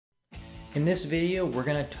In this video, we're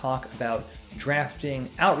going to talk about drafting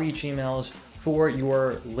outreach emails for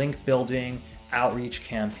your link building outreach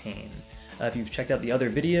campaign. If you've checked out the other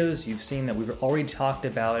videos, you've seen that we've already talked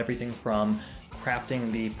about everything from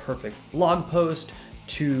crafting the perfect blog post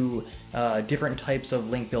to different types of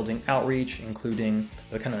link building outreach, including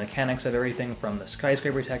the kind of mechanics of everything from the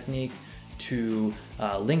Skyscraper technique to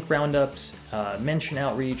link roundups, mention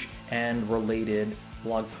outreach, and related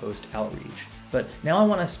blog post outreach. But now I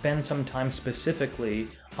want to spend some time specifically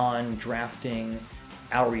on drafting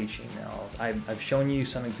outreach emails. I've shown you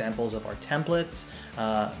some examples of our templates,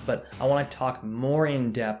 but I want to talk more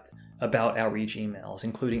in depth about outreach emails,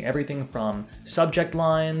 including everything from subject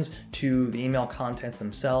lines to the email contents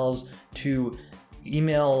themselves to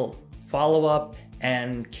email follow-up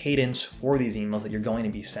and cadence for these emails that you're going to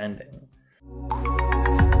be sending.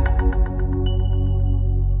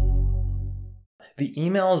 The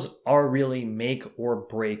emails are really make or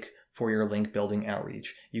break for your link building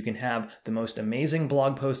outreach. You can have the most amazing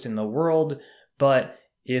blog post in the world, but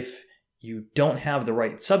if you don't have the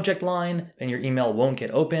right subject line, then your email won't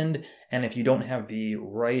get opened. And if you don't have the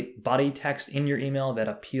right body text in your email that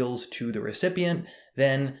appeals to the recipient,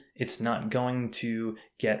 then it's not going to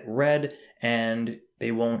get read and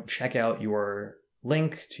they won't check out your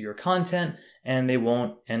link to your content and they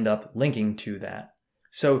won't end up linking to that.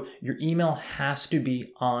 So your email has to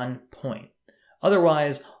be on point.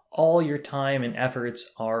 Otherwise, all your time and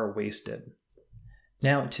efforts are wasted.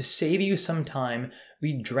 Now, to save you some time,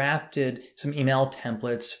 we drafted some email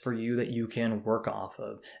templates for you that you can work off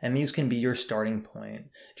of, and these can be your starting point.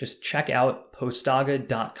 Just check out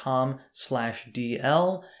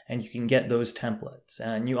postaga.com/DL and you can get those templates.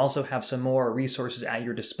 And you also have some more resources at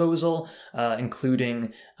your disposal,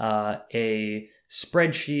 including a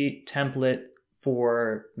spreadsheet template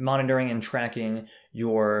for monitoring and tracking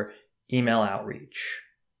your email outreach.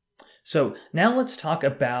 So now let's talk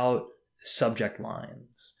about subject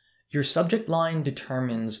lines. Your subject line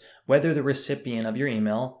determines whether the recipient of your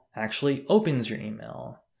email actually opens your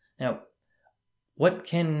email. Now, what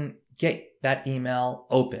can get that email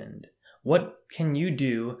opened? What can you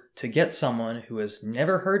do to get someone who has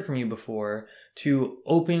never heard from you before to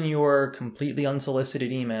open your completely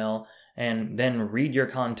unsolicited email and then read your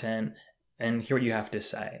content and hear what you have to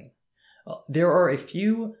say? There are a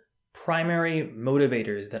few primary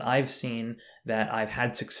motivators that I've seen that I've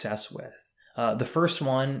had success with. The first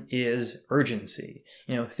one is urgency.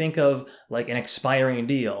 Think of like an expiring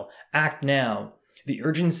deal. Act now. The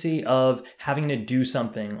urgency of having to do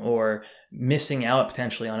something or missing out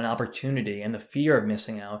potentially on an opportunity and the fear of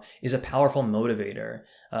missing out is a powerful motivator.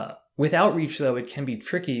 With outreach, though, it can be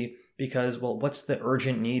tricky because, well, what's the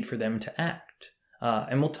urgent need for them to act?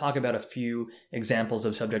 And we'll talk about a few examples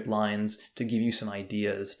of subject lines to give you some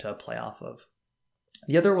ideas to play off of.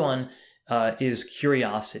 The other one is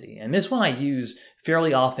curiosity. And this one I use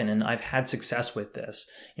fairly often, and I've had success with this.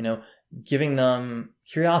 Giving them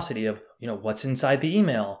curiosity of, what's inside the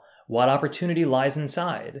email? What opportunity lies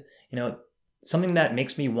inside? Something that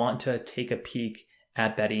makes me want to take a peek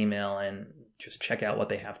at that email and just check out what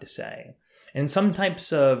they have to say. And some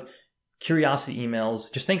types of curiosity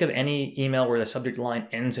emails, just think of any email where the subject line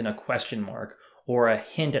ends in a question mark or a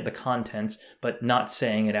hint at the contents, but not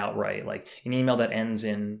saying it outright, like an email that ends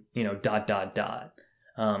in, ...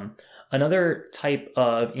 Another type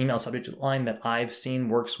of email subject line that I've seen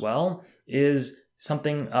works well is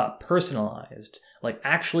something personalized, like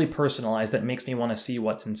actually personalized, that makes me want to see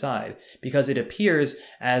what's inside, because it appears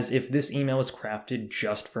as if this email was crafted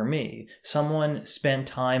just for me. Someone spent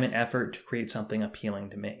time and effort to create something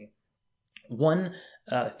appealing to me. One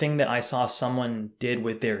thing that I saw someone did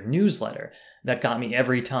with their newsletter that got me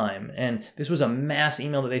every time, and this was a mass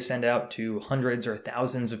email that they send out to hundreds or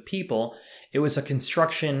thousands of people. It was a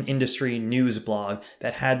construction industry news blog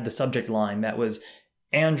that had the subject line that was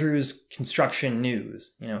Andrew's Construction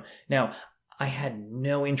News. Now, I had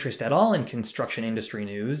no interest at all in construction industry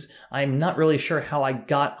news. I'm not really sure how I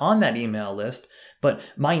got on that email list, but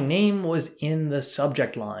my name was in the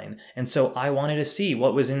subject line, and so I wanted to see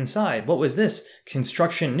what was inside. What was this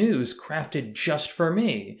construction news crafted just for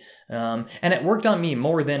me? And it worked on me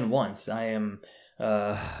more than once, I am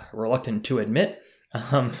reluctant to admit.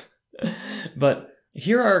 But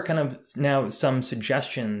here are kind of now some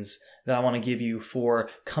suggestions that I want to give you for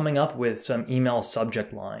coming up with some email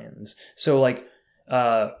subject lines. So like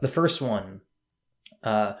the first one,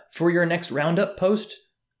 for your next Roundup post, ?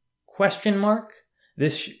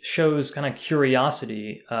 This shows kind of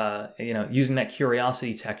curiosity, using that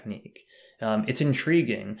curiosity technique. It's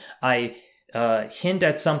intriguing. I hint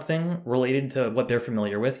at something related to what they're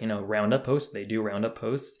familiar with, Roundup posts. They do Roundup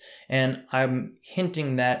posts. And I'm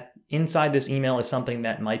hinting that inside this email is something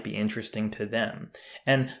that might be interesting to them.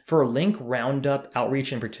 And for link roundup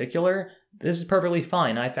outreach in particular, this is perfectly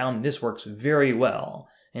fine. I found this works very well.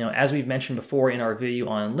 As we've mentioned before in our video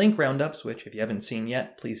on link roundups, which if you haven't seen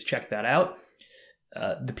yet, please check that out.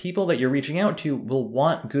 The people that you're reaching out to will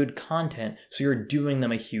want good content, so you're doing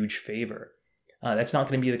them a huge favor. That's not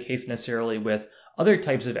going to be the case necessarily with other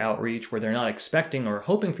types of outreach where they're not expecting or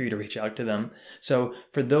hoping for you to reach out to them. So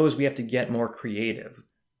for those, we have to get more creative.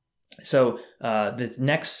 So this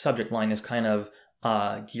next subject line is kind of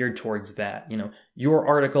geared towards that. Your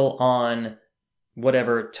article on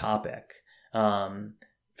whatever topic.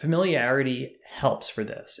 Familiarity helps for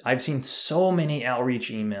this. I've seen so many outreach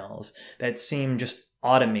emails that seem just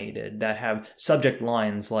automated, that have subject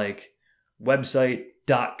lines like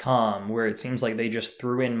website.com, where it seems like they just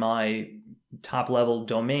threw in my top level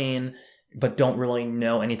domain, but don't really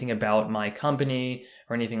know anything about my company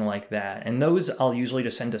or anything like that. And those I'll usually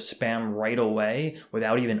just send to spam right away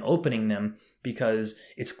without even opening them, because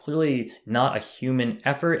it's clearly not a human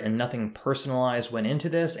effort and nothing personalized went into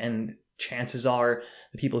this. And chances are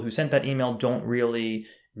the people who sent that email don't really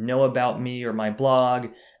know about me or my blog,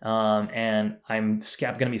 and I'm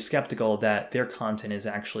going to be skeptical that their content is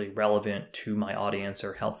actually relevant to my audience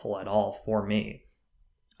or helpful at all for me.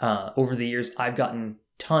 Over the years, I've gotten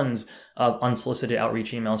tons of unsolicited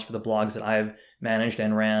outreach emails for the blogs that I've managed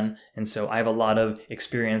and ran, and so I have a lot of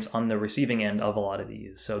experience on the receiving end of a lot of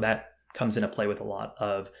these. So that comes into play with a lot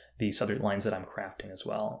of the subject lines that I'm crafting as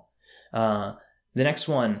well. The next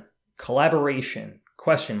one, collaboration, ?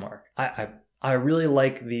 I really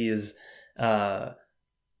like these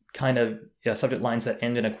kind of subject lines that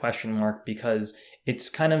end in a question mark, because it's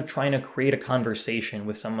kind of trying to create a conversation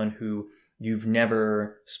with someone who you've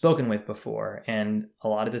never spoken with before. And a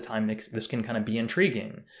lot of the time, this can kind of be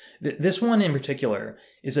intriguing. This one in particular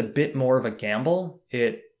is a bit more of a gamble.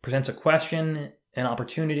 It presents a question, an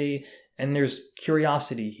opportunity, and there's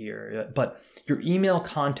curiosity here. But your email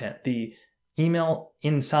content, the email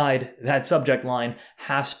inside that subject line,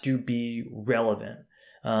 has to be relevant.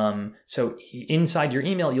 So inside your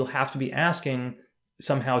email, you'll have to be asking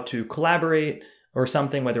somehow to collaborate or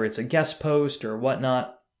something, whether it's a guest post or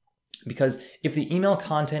whatnot. Because if the email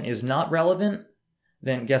content is not relevant,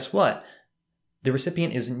 then guess what? The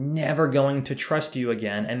recipient is never going to trust you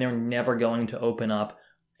again, and they're never going to open up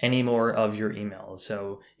any more of your emails.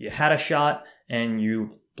 So you had a shot and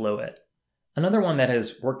you blew it. Another one that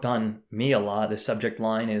has worked on me a lot, this subject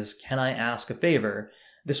line, is, can I ask a favor?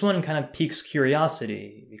 This one kind of piques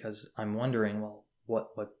curiosity, because I'm wondering, well, what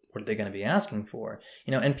are they going to be asking for?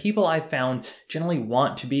 And people I've found generally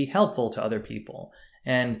want to be helpful to other people.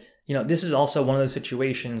 And, this is also one of those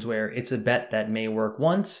situations where it's a bet that may work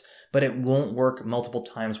once, but it won't work multiple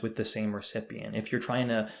times with the same recipient. If you're trying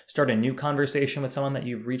to start a new conversation with someone that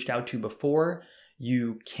you've reached out to before,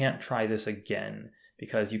 you can't try this again,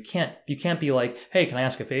 because you can't be like, hey, can I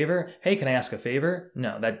ask a favor? Hey, can I ask a favor?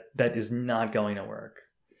 No, that is not going to work.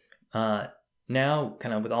 Now,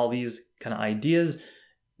 kind of with all these kind of ideas,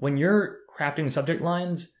 when you're crafting subject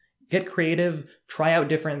lines, get creative, try out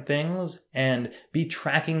different things, and be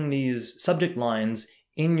tracking these subject lines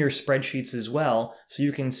in your spreadsheets as well, so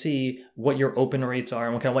you can see what your open rates are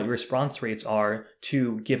and what your response rates are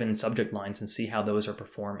to given subject lines, and see how those are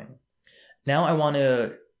performing. Now I want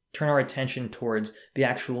to turn our attention towards the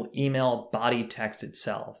actual email body text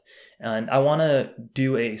itself. And I want to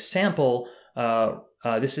do a sample.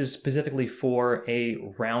 This is specifically for a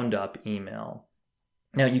Roundup email.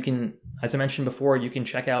 Now you can, as I mentioned before, you can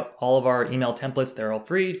check out all of our email templates. They're all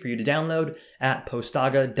free for you to download at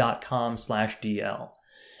postaga.com/DL.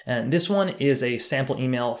 And this one is a sample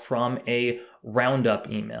email from a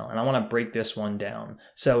Roundup email. And I want to break this one down.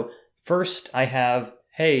 So first I have,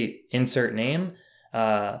 hey, insert name.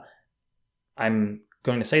 I'm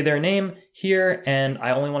going to say their name here, and I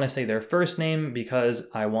only want to say their first name because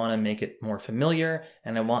I want to make it more familiar,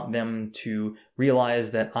 and I want them to realize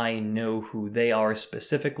that I know who they are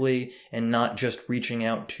specifically and not just reaching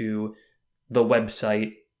out to the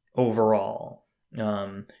website overall.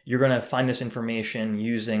 You're going to find this information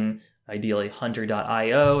using ideally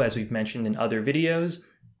hunter.io, as we've mentioned in other videos.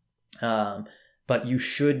 But you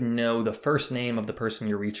should know the first name of the person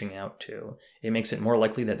you're reaching out to. It makes it more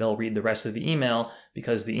likely that they'll read the rest of the email,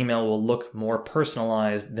 because the email will look more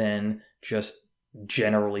personalized than just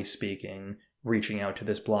generally speaking, reaching out to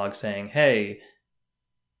this blog saying, hey,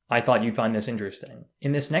 I thought you'd find this interesting.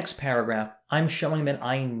 In this next paragraph, I'm showing that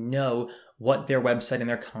I know what their website and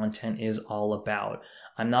their content is all about.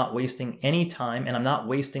 I'm not wasting any time, and I'm not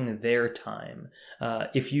wasting their time.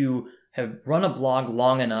 If you have run a blog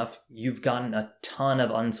long enough, you've gotten a ton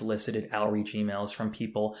of unsolicited outreach emails from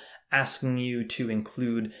people asking you to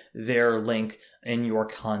include their link in your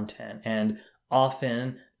content. And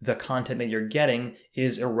often the content that you're getting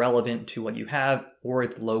is irrelevant to what you have, or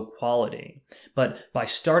it's low quality. But by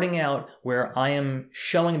starting out where I am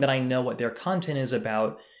showing that I know what their content is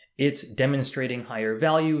about, it's demonstrating higher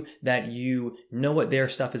value, that you know what their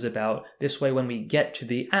stuff is about. This way, when we get to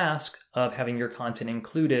the ask of having your content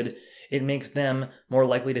included, it makes them more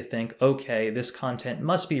likely to think, okay, this content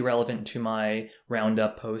must be relevant to my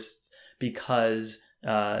Roundup posts because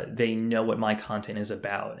they know what my content is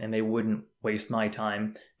about, and they wouldn't waste my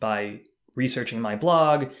time by researching my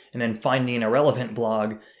blog and then finding an irrelevant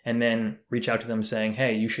blog and then reach out to them saying,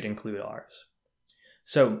 hey, you should include ours.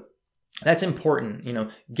 So that's important,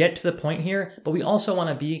 get to the point here, but we also want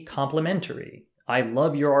to be complimentary. I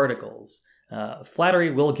love your articles.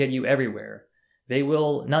 Flattery will get you everywhere. They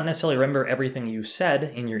will not necessarily remember everything you said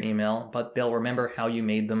in your email, but they'll remember how you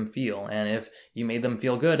made them feel. And if you made them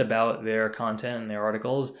feel good about their content and their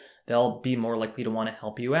articles, they'll be more likely to want to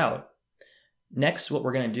help you out. Next, what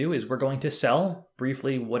we're going to do is we're going to sell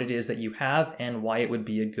briefly what it is that you have and why it would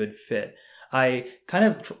be a good fit. I kind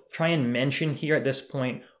of try and mention here at this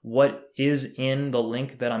point what is in the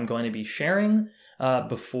link that I'm going to be sharing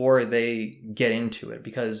before they get into it,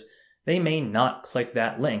 because they may not click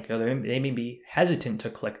that link, or they may be hesitant to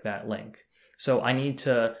click that link. So I need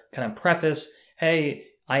to kind of preface, hey,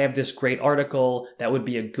 I have this great article that would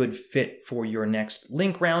be a good fit for your next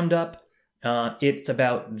link roundup. It's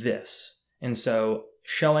about this. And so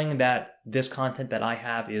showing that this content that I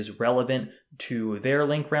have is relevant to their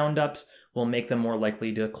link roundups will make them more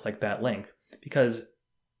likely to click that link. Because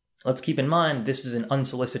let's keep in mind, this is an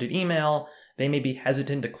unsolicited email. They may be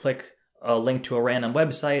hesitant to click a link to a random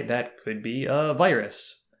website that could be a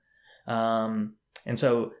virus. And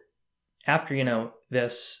so after,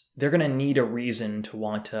 this, they're going to need a reason to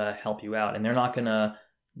want to help you out. And they're not going to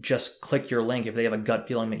just click your link if they have a gut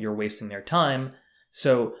feeling that you're wasting their time.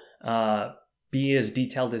 So be as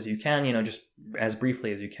detailed as you can, just as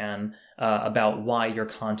briefly as you can, about why your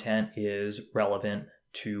content is relevant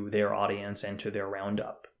to their audience and to their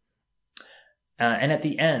roundup. And at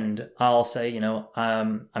the end, I'll say,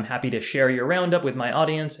 I'm happy to share your roundup with my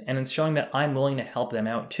audience, and it's showing that I'm willing to help them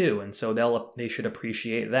out too. And so they should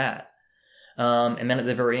appreciate that. And then at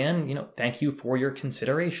the very end, thank you for your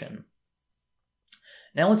consideration.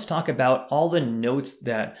 Now let's talk about all the notes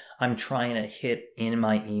that I'm trying to hit in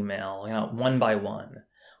my email, one by one.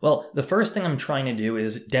 Well, the first thing I'm trying to do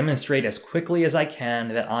is demonstrate as quickly as I can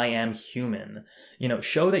that I am human.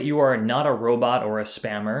 Show that you are not a robot or a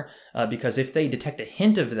spammer, because if they detect a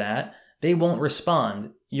hint of that, they won't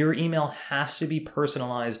respond. Your email has to be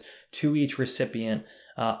personalized to each recipient.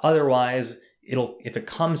 Otherwise, if it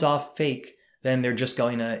comes off fake, then they're just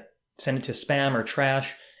going to send it to spam or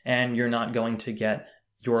trash, and you're not going to get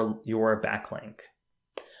your backlink.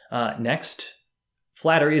 Next,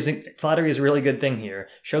 flattery is a really good thing here.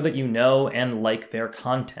 Show that you know and like their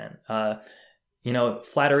content.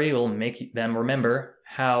 Flattery will make them remember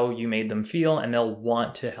how you made them feel, and they'll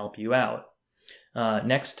want to help you out.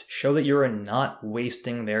 Next, show that you're not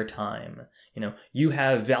wasting their time. You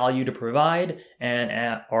have value to provide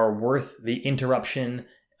and are worth the interruption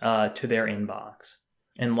to their inbox.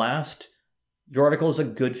 And last, your article is a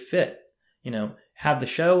good fit. Have the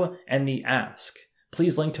show and the ask.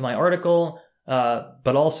 Please link to my article,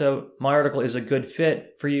 but also my article is a good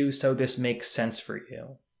fit for you, so this makes sense for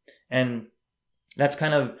you. And that's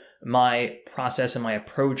kind of my process and my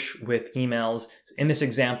approach with emails in this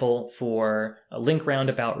example for a link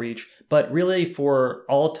roundup outreach, but really for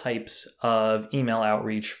all types of email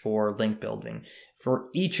outreach for link building. For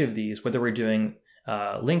each of these, whether we're doing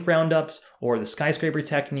link roundups or the Skyscraper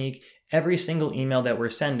technique, every single email that we're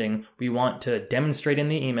sending, we want to demonstrate in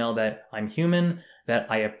the email that I'm human, that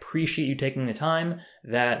I appreciate you taking the time,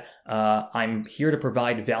 that I'm here to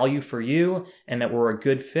provide value for you, and that we're a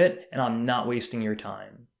good fit, and I'm not wasting your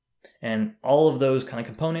time. And all of those kind of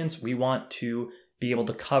components we want to be able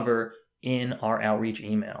to cover in our outreach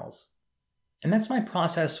emails. And that's my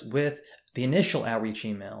process with the initial outreach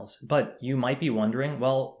emails. But you might be wondering,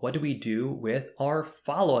 well, what do we do with our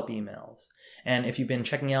follow-up emails? And if you've been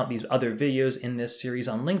checking out these other videos in this series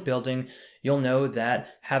on link building, you'll know that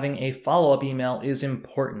having a follow-up email is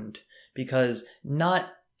important, because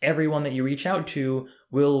not everyone that you reach out to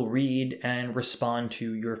will read and respond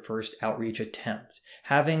to your first outreach attempt.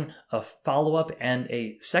 Having a follow-up and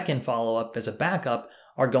a second follow-up as a backup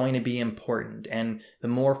are going to be important. And the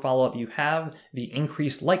more follow-up you have, the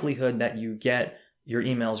increased likelihood that you get your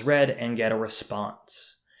emails read and get a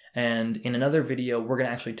response. And in another video, we're going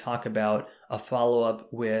to actually talk about a follow-up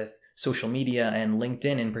with social media and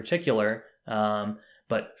LinkedIn in particular.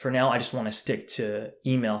 But for now, I just want to stick to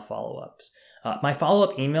email follow-ups. My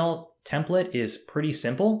follow-up email template is pretty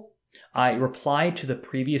simple. I reply to the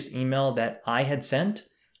previous email that I had sent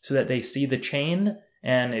so that they see the chain,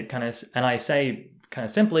 and I say kind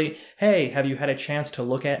of simply, hey, have you had a chance to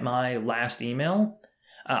look at my last email?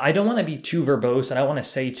 I don't want to be too verbose. I don't want to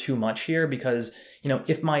say too much here because,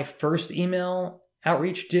 if my first email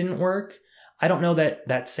outreach didn't work, I don't know that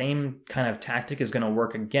that same kind of tactic is going to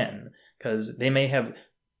work again, because they may have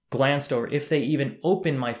glanced over, if they even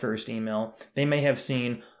opened my first email, they may have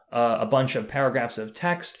seen a bunch of paragraphs of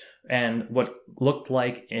text and what looked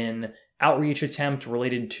like an outreach attempt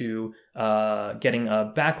related to getting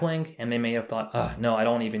a backlink, and they may have thought, no, I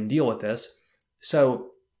don't even deal with this.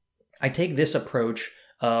 So I take this approach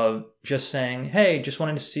of just saying, hey, just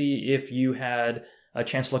wanted to see if you had a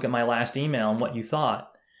chance to look at my last email and what you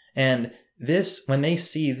thought. And this, when they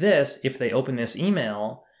see this, if they open this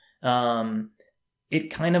email,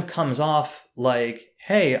 it kind of comes off like,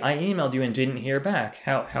 hey, I emailed you and didn't hear back.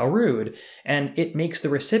 How rude. And it makes the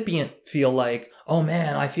recipient feel like, oh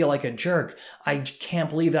man, I feel like a jerk. I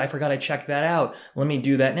can't believe that I forgot to check that out. Let me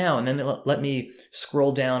do that now. And then let me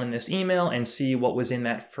scroll down in this email and see what was in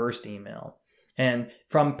that first email. And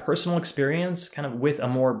from personal experience, kind of with a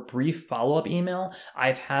more brief follow-up email,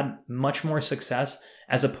 I've had much more success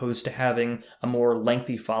as opposed to having a more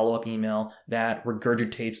lengthy follow-up email that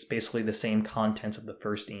regurgitates basically the same contents of the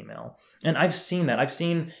first email. And I've seen that. I've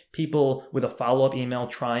seen people with a follow-up email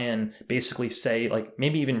try and basically say, like,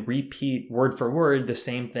 maybe even repeat word for word the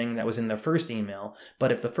same thing that was in the first email.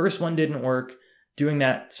 But if the first one didn't work, doing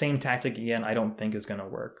that same tactic again, I don't think is going to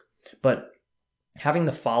work. But having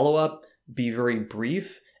the follow-up be very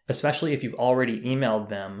brief, especially if you've already emailed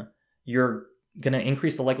them, you're going to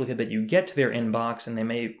increase the likelihood that you get to their inbox and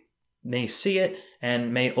they may see it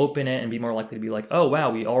and may open it and be more likely to be like, oh,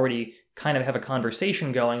 wow, we already kind of have a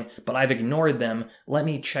conversation going, but I've ignored them. Let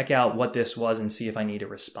me check out what this was and see if I need to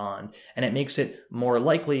respond. And it makes it more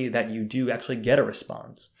likely that you do actually get a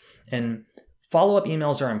response. And follow-up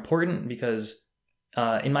emails are important because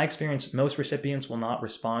in my experience, most recipients will not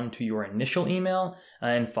respond to your initial email,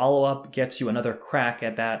 and follow-up gets you another crack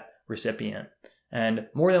at that recipient. And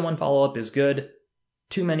more than one follow-up is good.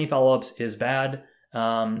 Too many follow-ups is bad.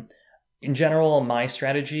 In general, my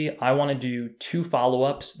strategy, I want to do 2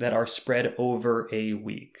 follow-ups that are spread over a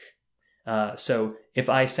week. So if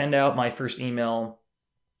I send out my first email,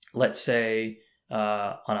 let's say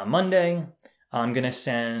on a Monday, I'm going to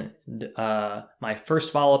send my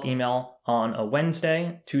first follow-up email on a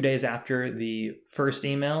Wednesday, 2 days after the first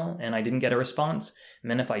email, and I didn't get a response.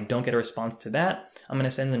 And then if I don't get a response to that, I'm going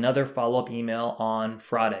to send another follow-up email on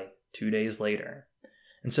Friday, 2 days later.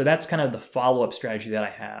 And so that's kind of the follow-up strategy that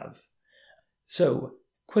I have. So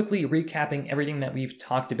quickly recapping everything that we've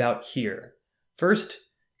talked about here. First,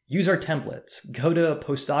 use our templates. Go to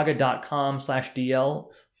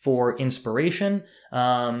postaga.com/DL for inspiration.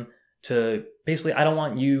 Basically, I don't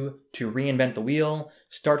want you to reinvent the wheel.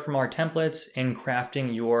 Start from our templates in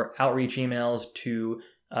crafting your outreach emails to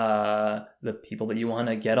the people that you want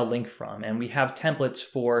to get a link from. And we have templates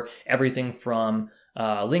for everything from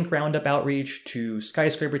link roundup outreach to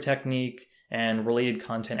skyscraper technique and related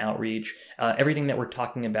content outreach. Everything that we're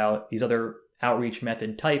talking about, these other outreach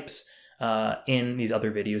method types in these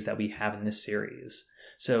other videos that we have in this series.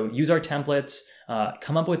 So use our templates,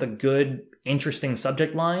 come up with a good, interesting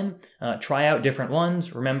subject line, try out different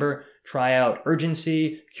ones. Remember, try out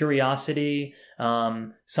urgency, curiosity,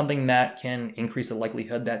 something that can increase the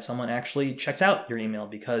likelihood that someone actually checks out your email,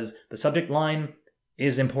 because the subject line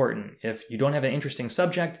is important. If you don't have an interesting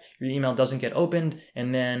subject, your email doesn't get opened,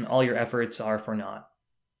 and then all your efforts are for naught.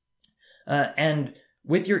 And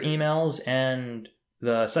with your emails and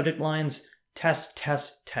the subject lines, test.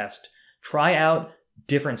 Try out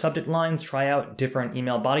different subject lines, try out different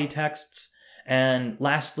email body texts. And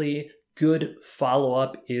lastly, good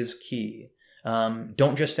follow-up is key.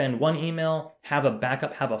 Don't just send one email, have a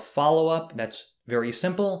backup, have a follow-up. That's very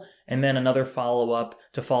simple. And then another follow-up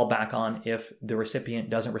to fall back on if the recipient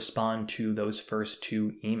doesn't respond to those first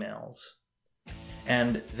 2 emails.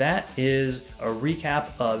 And that is a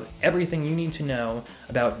recap of everything you need to know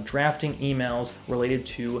about drafting emails related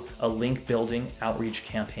to a link building outreach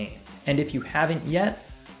campaign. And if you haven't yet,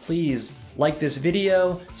 please like this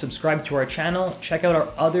video, subscribe to our channel, check out our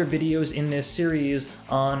other videos in this series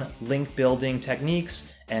on link building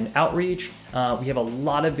techniques and outreach. We have a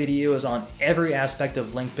lot of videos on every aspect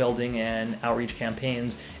of link building and outreach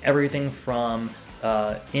campaigns, everything from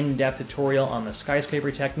in-depth tutorial on the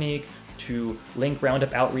skyscraper technique to link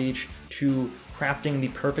Roundup outreach to crafting the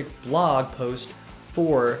perfect blog post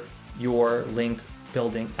for your link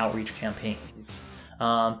building outreach campaigns.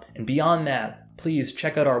 And beyond that, please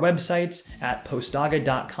check out our websites at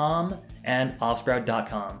postdaga.com and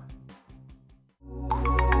offsprout.com.